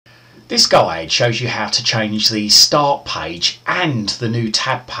This guide shows you how to change the start page and the new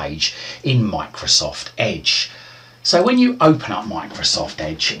tab page in Microsoft Edge. So when you open up Microsoft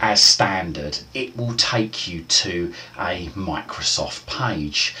Edge as standard, it will take you to a Microsoft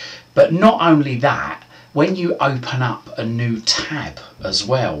page. But not only that, when you open up a new tab as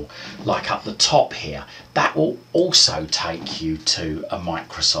well, like up the top here, that will also take you to a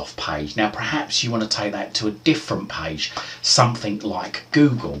Microsoft page. Now perhaps you want to take that to a different page, something like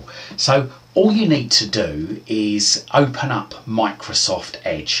Google. So all you need to do is open up Microsoft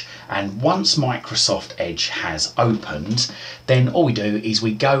Edge, and once Microsoft Edge has opened, then all we do is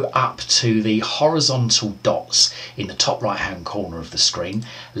we go up to the horizontal dots in the top right hand corner of the screen,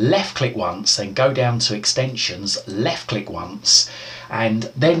 left click once, then go down to extensions, left click once,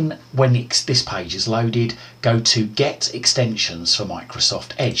 and then when this page is loaded, go to get extensions for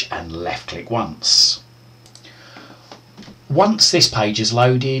Microsoft Edge and left click once. Once this page is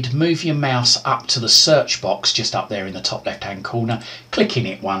loaded, move your mouse up to the search box just up there in the top left hand corner, click in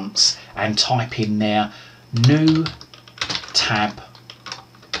it once and type in there new tab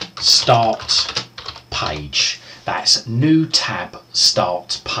start page. That's new tab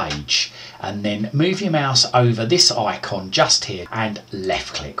start page, and then move your mouse over this icon just here and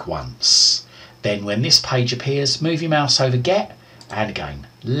left click once. Then when this page appears, move your mouse over get and again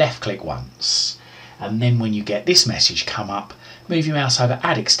left click once. And then when you get this message come up, move your mouse over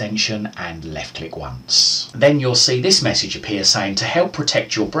add extension and left click once. Then you'll see this message appear saying to help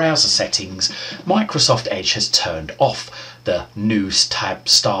protect your browser settings, Microsoft Edge has turned off the new tab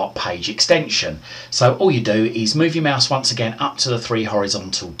start page extension. So all you do is move your mouse once again up to the three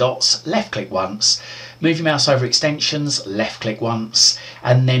horizontal dots, left click once, move your mouse over extensions, left click once,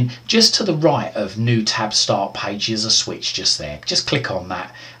 and then just to the right of new tab start page is a switch just there. Just click on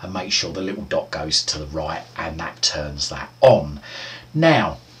that and make sure the little dot goes to the right, and that turns that on.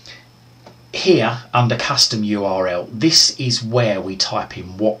 Now here under custom URL, this is where we type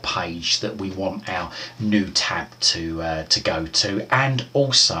in what page that we want our new tab to go to, and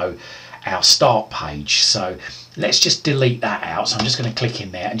also our start page. So let's just delete that out. So I'm just going to click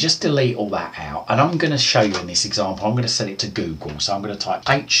in there and just delete all that out, and I'm going to show you in this example, I'm going to set it to Google. So I'm going to type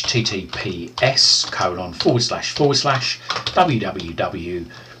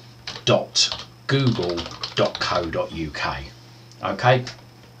https://www.google.co.uk. okay,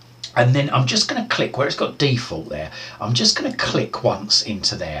 and then I'm just going to click where it's got default there. I'm just going to click once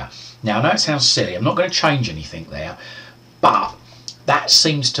into there. Now I know it sounds silly, I'm not going to change anything there, but that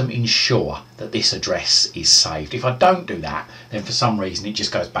seems to ensure that this address is saved. If I don't do that, then for some reason it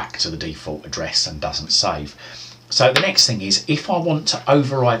just goes back to the default address and doesn't save. So the next thing is, if I want to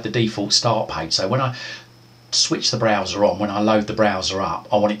override the default start page, so when I switch the browser on, when I load the browser up,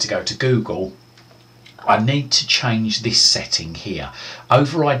 I want it to go to Google, I need to change this setting here,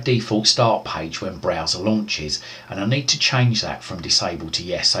 override default start page when browser launches, and I need to change that from disable to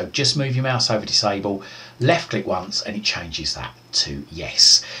yes. So just move your mouse over disable, left click once, and it changes that to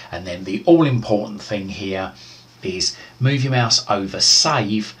yes. And then the all important thing here is move your mouse over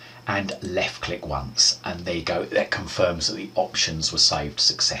save and left click once, and there you go, that confirms that the options were saved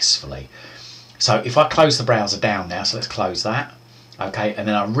successfully. So if I close the browser down now, so let's close that, okay, and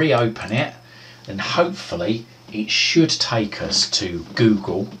then I reopen it, then hopefully it should take us to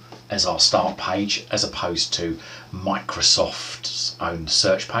Google as our start page as opposed to Microsoft's own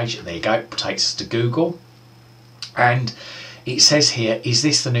search page. There you go, it takes us to Google, and it says here, is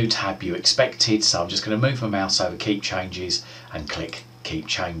this the new tab you expected? So I'm just going to move my mouse over keep changes and click keep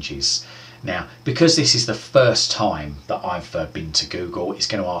changes. Now because this is the first time that I've been to Google, it's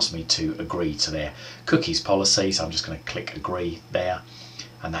going to ask me to agree to their cookies policy, so I'm just going to click agree there.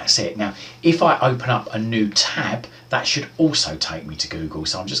 And that's it. Now if I open up a new tab, that should also take me to Google,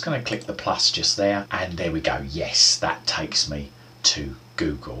 so I'm just going to click the plus just there, and there we go, yes, that takes me to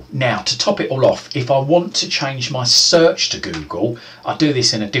Google. Now to top it all off, if I want to change my search to Google, I do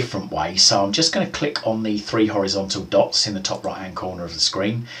this in a different way. So I'm just going to click on the three horizontal dots in the top right hand corner of the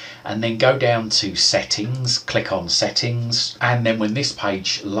screen, and then go down to settings, click on settings, and then when this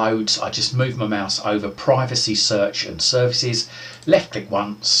page loads, I just move my mouse over privacy, search and services, left click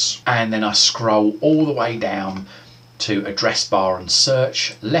once, and then I scroll all the way down to address bar and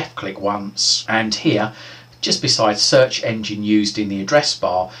search, left click once, and here just beside search engine used in the address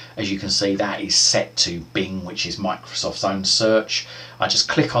bar, as you can see, that is set to Bing, which is Microsoft's own search. I just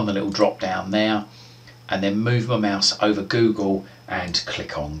click on the little drop down there and then move my mouse over Google and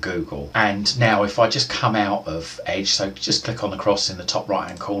click on Google. And now if I just come out of Edge, so just click on the cross in the top right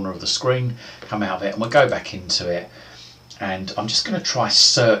hand corner of the screen, come out of it, and we'll go back into it. and I'm just going to try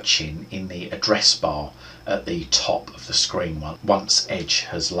searching in the address bar at the top of the screen once Edge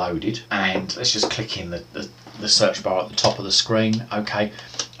has loaded. And let's just click in the search bar at the top of the screen, okay,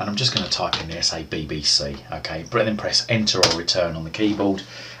 and I'm just going to type in there, say BBC, okay, but then press enter or return on the keyboard,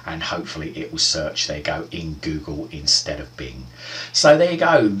 and hopefully it will search, there you go, in Google instead of Bing. So there you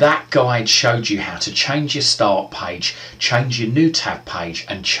go, that guide showed you how to change your start page, change your new tab page,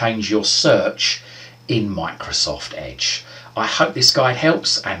 and change your search in Microsoft Edge. I hope this guide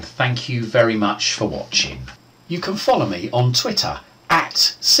helps, and thank you very much for watching. You can follow me on Twitter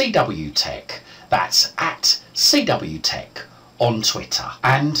at CWTech. That's at CWTech on Twitter.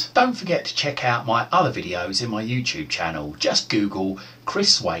 And don't forget to check out my other videos in my YouTube channel. Just Google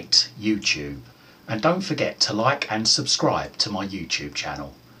Chris Waite YouTube. And don't forget to like and subscribe to my YouTube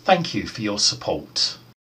channel. Thank you for your support.